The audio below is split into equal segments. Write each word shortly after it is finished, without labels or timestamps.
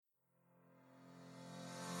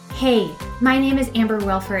Hey, my name is Amber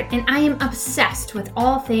Wilford, and I am obsessed with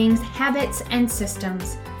all things habits and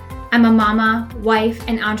systems. I'm a mama, wife,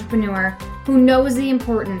 and entrepreneur who knows the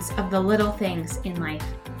importance of the little things in life.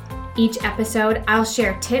 Each episode, I'll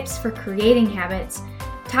share tips for creating habits,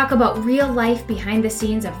 talk about real life behind the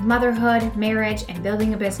scenes of motherhood, marriage, and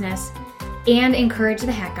building a business, and encourage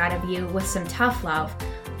the heck out of you with some tough love,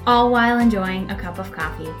 all while enjoying a cup of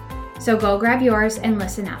coffee. So go grab yours and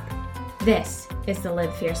listen up. This is the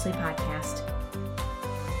Live Fiercely podcast.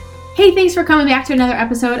 Hey, thanks for coming back to another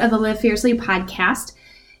episode of the Live Fiercely podcast.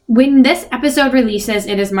 When this episode releases,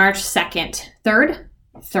 it is March 2nd.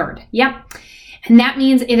 Third. Yep. And that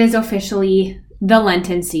means it is officially the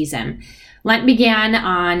Lenten season. Lent began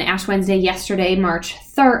on Ash Wednesday yesterday, March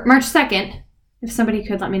 2nd. If somebody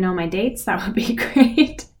could let me know my dates, that would be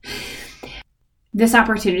great. This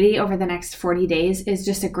opportunity over the next 40 days is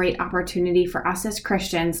just a great opportunity for us as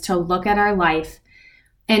Christians to look at our life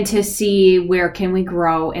and to see where can we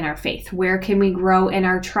grow in our faith? Where can we grow in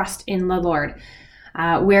our trust in the Lord?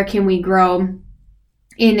 Where can we grow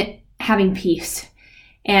in having peace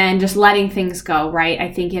and just letting things go, right?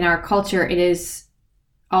 I think in our culture, it is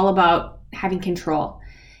all about having control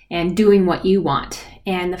and doing what you want.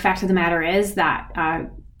 And the fact of the matter is that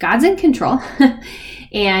God's in control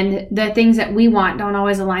and the things that we want don't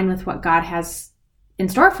always align with what God has in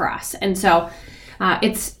store for us. And so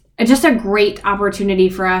it's just a great opportunity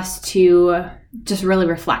for us to just really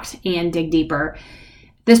reflect and dig deeper.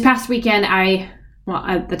 This past weekend,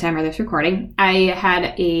 at the time of this recording, I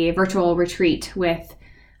had a virtual retreat with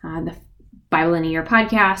the Bible in a Year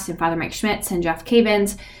podcast and Father Mike Schmitz and Jeff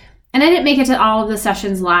Cavins. And I didn't make it to all of the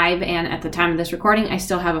sessions live. And at the time of this recording, I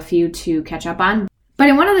still have a few to catch up on. But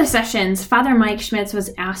in one of the sessions, Father Mike Schmitz was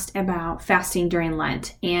asked about fasting during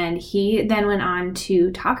Lent. And he then went on to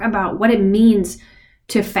talk about what it means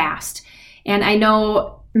to fast. And I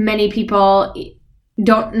know many people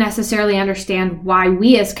don't necessarily understand why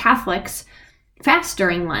we as Catholics fast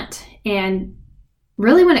during Lent. And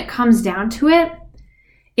really, when it comes down to it,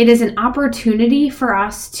 it is an opportunity for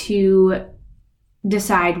us to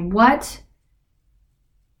decide what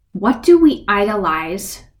do we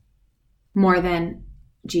idolize more than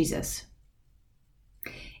Jesus.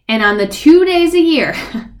 And on the 2 days a year,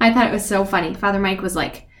 I thought it was so funny. Father Mike was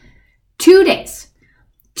like, 2 days.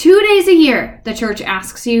 2 days a year, the church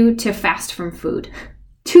asks you to fast from food.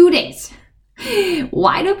 2 days.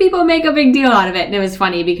 Why do people make a big deal out of it? And it was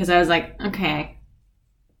funny because I was like, okay,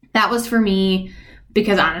 that was for me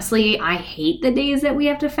because honestly, I hate the days that we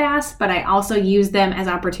have to fast, but I also use them as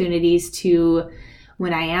opportunities to,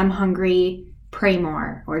 when I am hungry, pray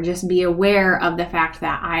more or just be aware of the fact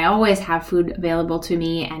that I always have food available to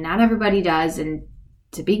me and not everybody does, and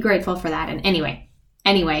to be grateful for that. And anyway,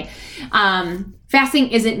 fasting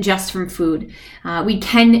isn't just from food. We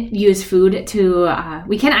can use food to,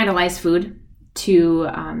 we can idolize food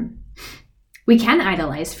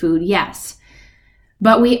yes.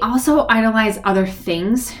 But we also idolize other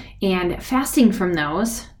things, and fasting from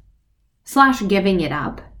those / giving it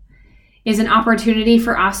up is an opportunity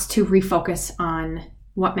for us to refocus on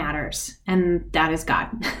what matters, and that is God.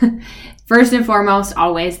 First and foremost,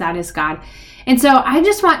 always, that is God. And so I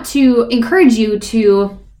just want to encourage you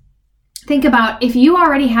to think about, if you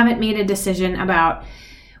already haven't made a decision about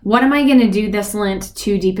what am I going to do this Lent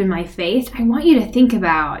to deepen my faith, I want you to think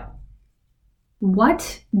about,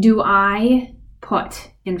 what do I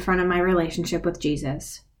put in front of my relationship with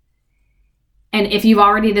Jesus? And if you've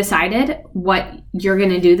already decided what you're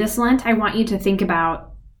going to do this Lent, I want you to think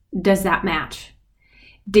about, does that match?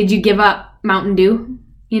 Did you give up Mountain Dew?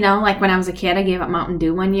 You know, like when I was a kid, I gave up Mountain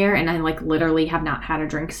Dew one year and I literally have not had a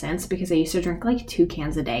drink since because I used to drink 2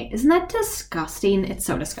 cans a day. Isn't that disgusting? It's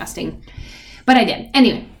so disgusting. But I did.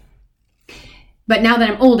 Anyway. But now that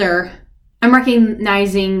I'm older, I'm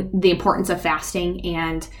recognizing the importance of fasting,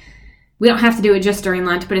 and we don't have to do it just during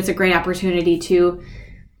Lent, but it's a great opportunity to.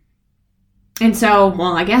 And so,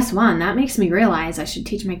 I guess that makes me realize I should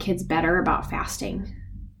teach my kids better about fasting.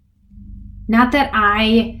 Not that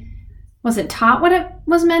I wasn't taught what it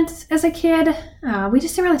was meant as a kid. We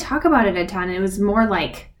just didn't really talk about it a ton. It was more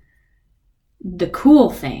like the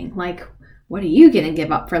cool thing. Like, what are you going to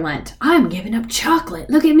give up for Lent? I'm giving up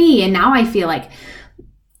chocolate. Look at me. And now I feel like,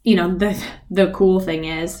 the cool thing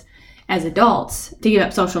is, as adults, to give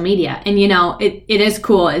up social media. And, it is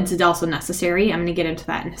cool. It's also necessary. I'm going to get into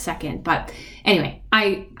that in a second. But anyway,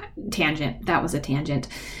 that was a tangent.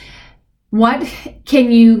 What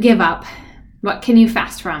can you give up? What can you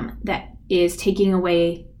fast from that is taking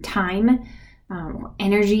away time,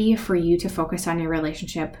 energy for you to focus on your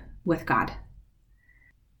relationship with God?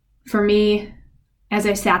 For me, as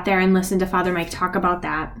I sat there and listened to Father Mike talk about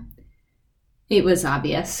that, it was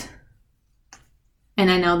obvious. And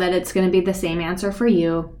I know that it's going to be the same answer for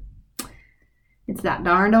you. It's that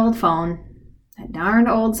darned old phone, that darned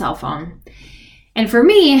old cell phone. And for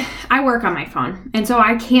me, I work on my phone. And so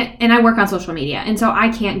I can't, and I work on social media. And so I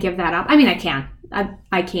can't give that up. I mean, I can.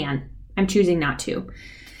 I can. I'm choosing not to.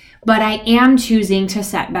 But I am choosing to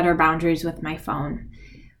set better boundaries with my phone.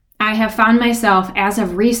 I have found myself, as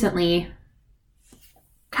of recently,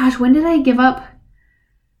 gosh, when did I give up?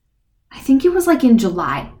 I think it was like in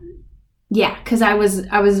July. Yeah, because I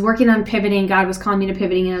was working on pivoting. God was calling me to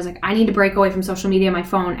pivoting, and I was like, I need to break away from social media, my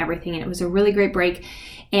phone, everything. And it was a really great break.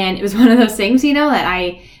 And it was one of those things, that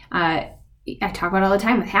I talk about all the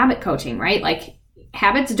time with habit coaching, right? Like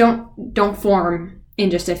habits don't form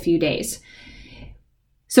in just a few days.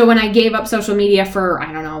 So when I gave up social media for,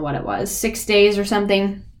 I don't know what it was, 6 days or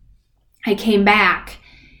something, I came back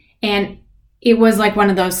and it was like one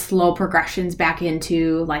of those slow progressions back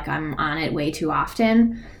into like I'm on it way too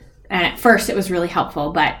often. And at first it was really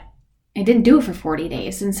helpful, but I didn't do it for 40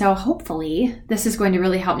 days. And so hopefully this is going to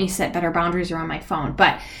really help me set better boundaries around my phone.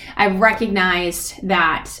 But I've recognized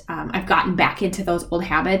that I've gotten back into those old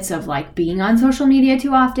habits of like being on social media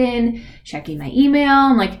too often, checking my email.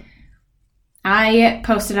 And like I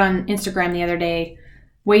posted on Instagram the other day,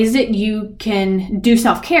 ways that you can do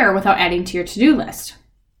self-care without adding to your to-do list,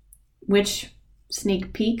 which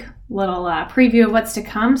sneak peek, little preview of what's to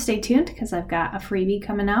come. Stay tuned because I've got a freebie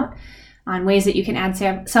coming out on ways that you can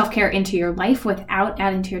add self-care into your life without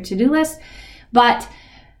adding to your to-do list. But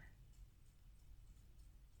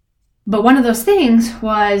one of those things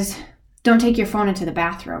was don't take your phone into the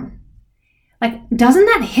bathroom. Like, doesn't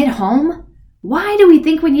that hit home? Why do we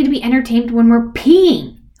think we need to be entertained when we're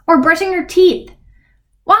peeing or brushing our teeth?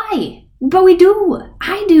 Why? But we do.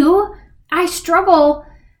 I do. I struggle.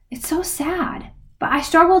 It's so sad, but I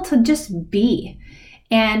struggle to just be.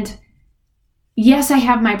 And yes, I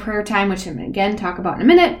have my prayer time, which I'm going to again talk about in a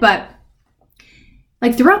minute, but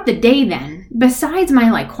like throughout the day then, besides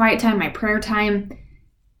my like quiet time, my prayer time,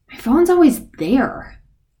 my phone's always there.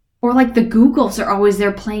 Or like the Googles are always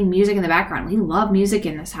there playing music in the background. We love music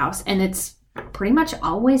in this house and it's pretty much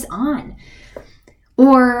always on.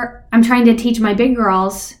 Or I'm trying to teach my big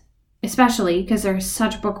girls, especially because they're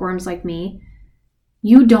such bookworms like me,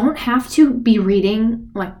 you don't have to be reading,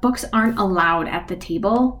 like books aren't allowed at the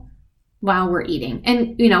table while we're eating.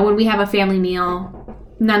 And, when we have a family meal,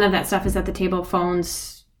 none of that stuff is at the table,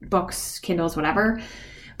 phones, books, Kindles, whatever.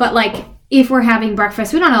 But like if we're having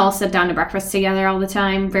breakfast, we don't all sit down to breakfast together all the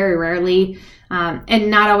time, very rarely, and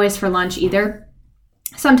not always for lunch either,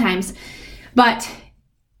 sometimes. But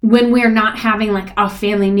when we're not having like a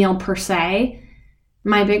family meal per se,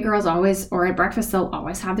 my big girls always, or at breakfast, they'll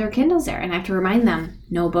always have their Kindles there. And I have to remind them,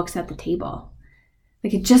 no books at the table.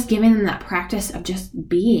 Like it's just giving them that practice of just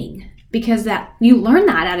being, because that you learn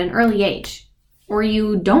that at an early age, or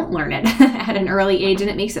you don't learn it at an early age and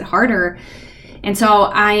it makes it harder. And so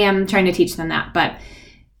I am trying to teach them that, but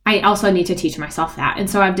I also need to teach myself that. And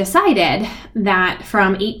so I've decided that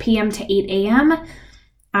from 8 p.m. to 8 a.m.,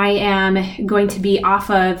 I am going to be off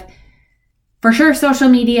of, for sure, social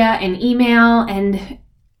media and email, and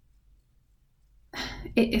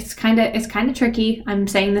it's kind of tricky. I'm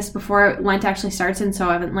saying this before Lent actually starts, and so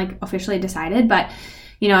I haven't like officially decided. But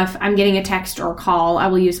if I'm getting a text or a call, I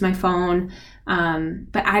will use my phone.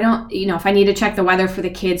 But I don't, if I need to check the weather for the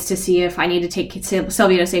kids to see if I need to take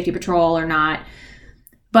Sylvia to safety patrol or not.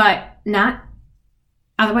 But not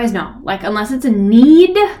otherwise, no. Like unless it's a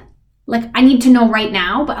need. Like I need to know right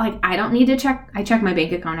now, but like I don't need to check. I check my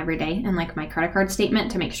bank account every day and like my credit card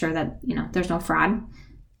statement to make sure that, there's no fraud.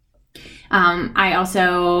 I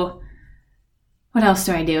also, what else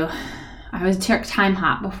do I do? I always check Time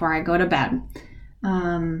Hop before I go to bed.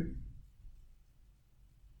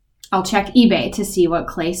 I'll check eBay to see what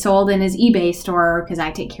Clay sold in his eBay store because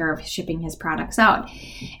I take care of shipping his products out.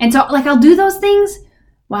 And so like I'll do those things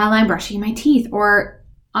while I'm brushing my teeth, or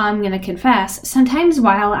I'm going to confess, sometimes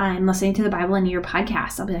while I'm listening to the Bible in Your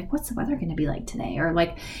podcast, I'll be like, what's the weather going to be like today? Or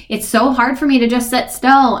like, it's so hard for me to just sit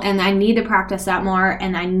still and I need to practice that more.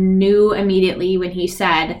 And I knew immediately when he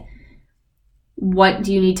said, what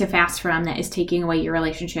do you need to fast from that is taking away your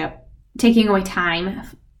relationship, taking away time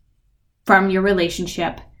from your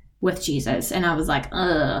relationship with Jesus. And I was like,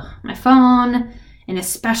 my phone. And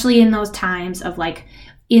especially in those times of like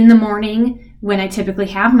in the morning when I typically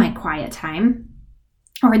have my quiet time,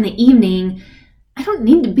 or in the evening, I don't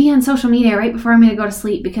need to be on social media right before I'm going to go to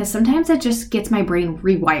sleep, because sometimes it just gets my brain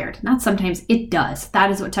rewired. Not sometimes, it does.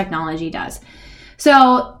 That is what technology does.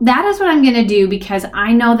 So that is what I'm going to do, because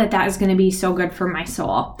I know that is going to be so good for my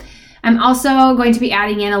soul. I'm also going to be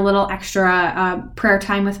adding in a little extra prayer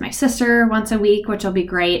time with my sister once a week, which will be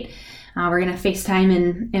great. We're going to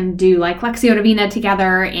FaceTime and do like Lectio Divina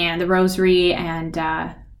together and the Rosary and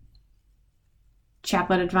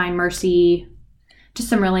Chaplet of Divine Mercy. Just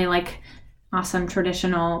some really like awesome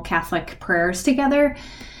traditional Catholic prayers together.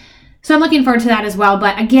 So I'm looking forward to that as well.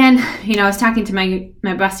 But again, I was talking to my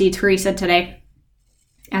bestie Teresa today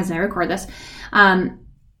as I record this. I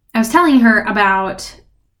was telling her about,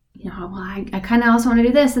 I kind of also want to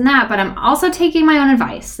do this and that, but I'm also taking my own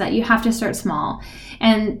advice that you have to start small.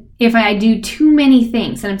 And if I do too many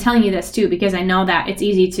things, and I'm telling you this too, because I know that it's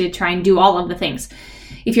easy to try and do all of the things.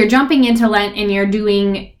 If you're jumping into Lent and you're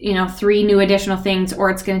doing, 3 new additional things,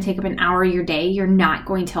 or it's going to take up an hour of your day, you're not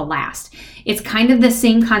going to last. It's kind of the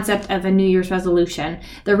same concept of a New Year's resolution.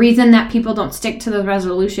 The reason that people don't stick to the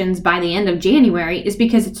resolutions by the end of January is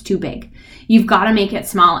because it's too big. You've got to make it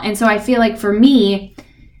small. And so I feel like for me,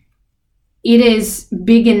 it is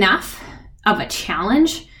big enough of a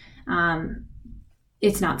challenge.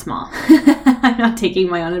 It's not small. I'm not taking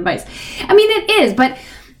my own advice. I mean, it is, but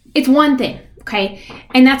it's one thing. Okay.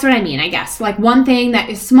 And that's what I mean, I guess. Like one thing that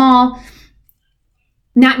is small,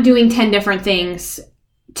 not doing 10 different things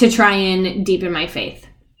to try and deepen my faith.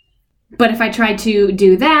 But if I try to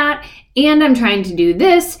do that, and I'm trying to do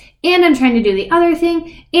this, and I'm trying to do the other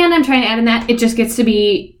thing, and I'm trying to add in that, it just gets to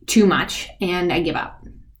be too much, and I give up.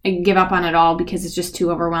 I give up on it all because it's just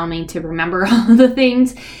too overwhelming to remember all of the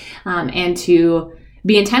things and to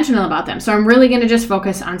be intentional about them. So I'm really going to just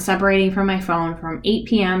focus on separating from my phone from 8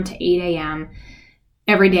 p.m. to 8 a.m.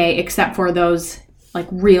 every day, except for those like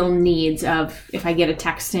real needs of if I get a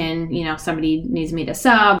text in, somebody needs me to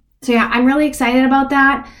sub. So yeah, I'm really excited about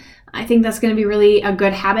that. I think that's going to be really a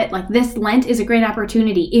good habit. Like this Lent is a great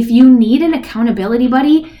opportunity. If you need an accountability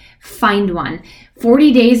buddy, find one.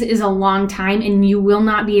 40 days is a long time and you will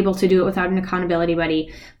not be able to do it without an accountability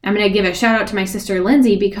buddy. I'm going to give a shout out to my sister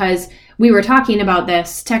Lindsay because we were talking about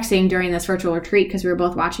this, texting during this virtual retreat because we were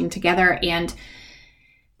both watching together, and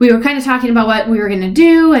we were kind of talking about what we were going to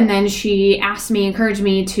do, and then she encouraged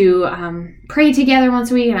me to pray together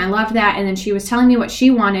once a week, and I loved that. And then she was telling me what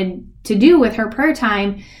she wanted to do with her prayer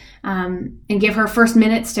time and give her first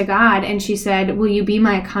minutes to God, and she said, will you be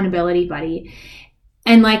my accountability buddy?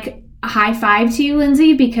 And like a high five to you,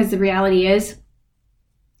 Lindsay, because the reality is,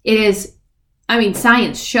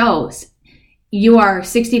 science shows you are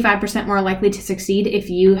 65% more likely to succeed if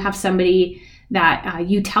you have somebody that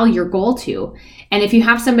you tell your goal to. And if you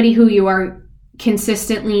have somebody who you are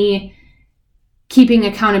consistently keeping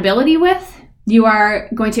accountability with, you are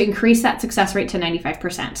going to increase that success rate to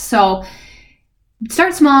 95%. So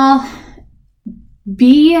start small,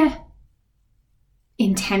 be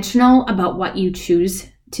intentional about what you choose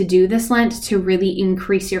to do this Lent to really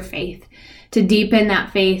increase your faith, to deepen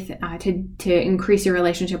that faith, to increase your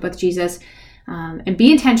relationship with Jesus. And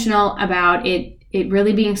be intentional about it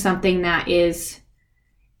really being something that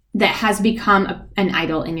has become an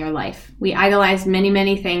idol in your life. We idolize many,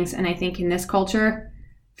 many things. And I think in this culture,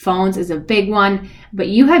 phones is a big one, but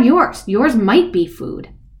you have yours. Yours might be food.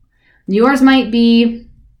 Yours might be,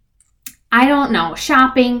 I don't know,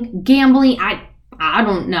 shopping, gambling. I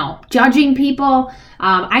don't know, judging people.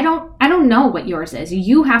 I don't know what yours is.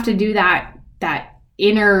 You have to do that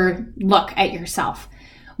inner look at yourself.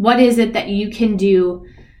 What is it that you can do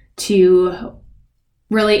to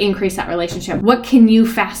really increase that relationship? What can you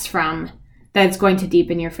fast from that's going to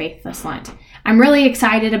deepen your faith this Lent? I'm really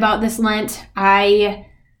excited about this Lent. It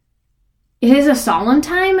is a solemn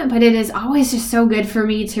time, but it is always just so good for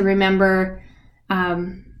me to remember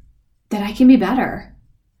that I can be better.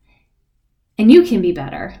 And you can be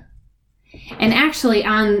better. And actually,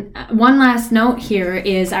 on one last note here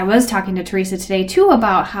is I was talking to Teresa today too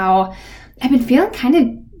about how I've been feeling kind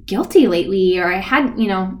of guilty lately, or I've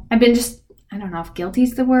been just, I don't know if guilty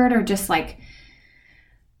is the word, or just like,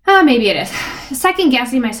 maybe it is, second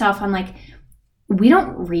guessing myself on like, we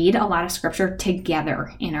don't read a lot of scripture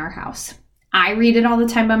together in our house. I read it all the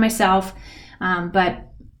time by myself,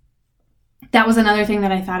 but that was another thing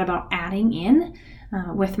that I thought about adding in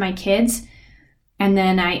with my kids. And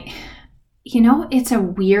then it's a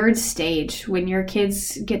weird stage when your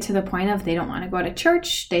kids get to the point of they don't want to go to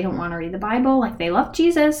church, they don't want to read the Bible, like they love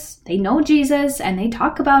Jesus, they know Jesus, and they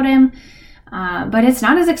talk about him, but it's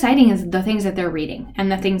not as exciting as the things that they're reading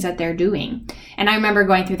and the things that they're doing. And I remember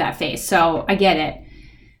going through that phase, so I get it.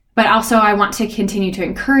 But also I want to continue to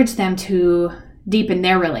encourage them to deepen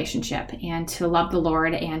their relationship and to love the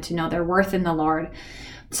Lord and to know their worth in the Lord.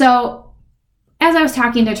 So as I was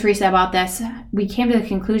talking to Teresa about this, we came to the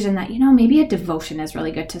conclusion that, maybe a devotion is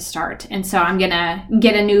really good to start. And so I'm going to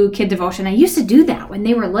get a new kid devotion. I used to do that when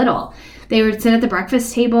they were little. They would sit at the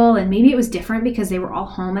breakfast table, and maybe it was different because they were all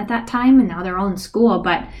home at that time and now they're all in school.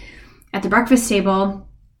 But at the breakfast table,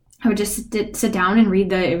 I would just sit down and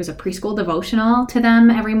read it was a preschool devotional to them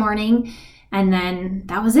every morning. And then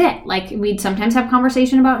that was it. Like, we'd sometimes have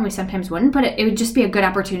conversation about it and we sometimes wouldn't, but it would just be a good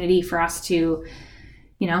opportunity for us to,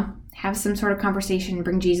 have some sort of conversation,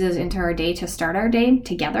 bring Jesus into our day to start our day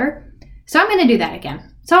together. So I'm going to do that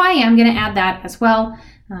again. So I am going to add that as well,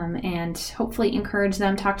 and hopefully encourage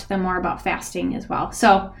them, talk to them more about fasting as well.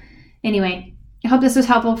 So anyway, I hope this was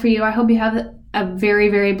helpful for you. I hope you have a very,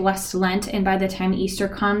 very blessed Lent. And by the time Easter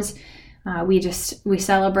comes, we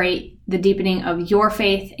celebrate the deepening of your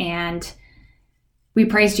faith, and we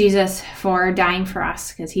praise Jesus for dying for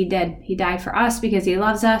us, because he did. He died for us because he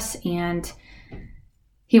loves us and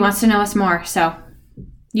he wants to know us more. So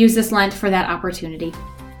use this Lent for that opportunity.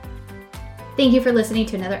 Thank you for listening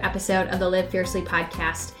to another episode of the Live Fiercely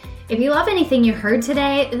podcast. If you love anything you heard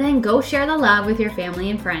today, then go share the love with your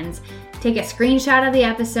family and friends. Take a screenshot of the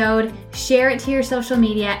episode, share it to your social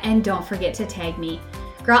media, and don't forget to tag me.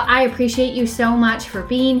 Girl, I appreciate you so much for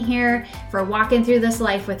being here, for walking through this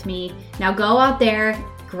life with me. Now go out there,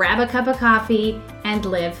 grab a cup of coffee, and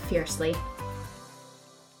live fiercely.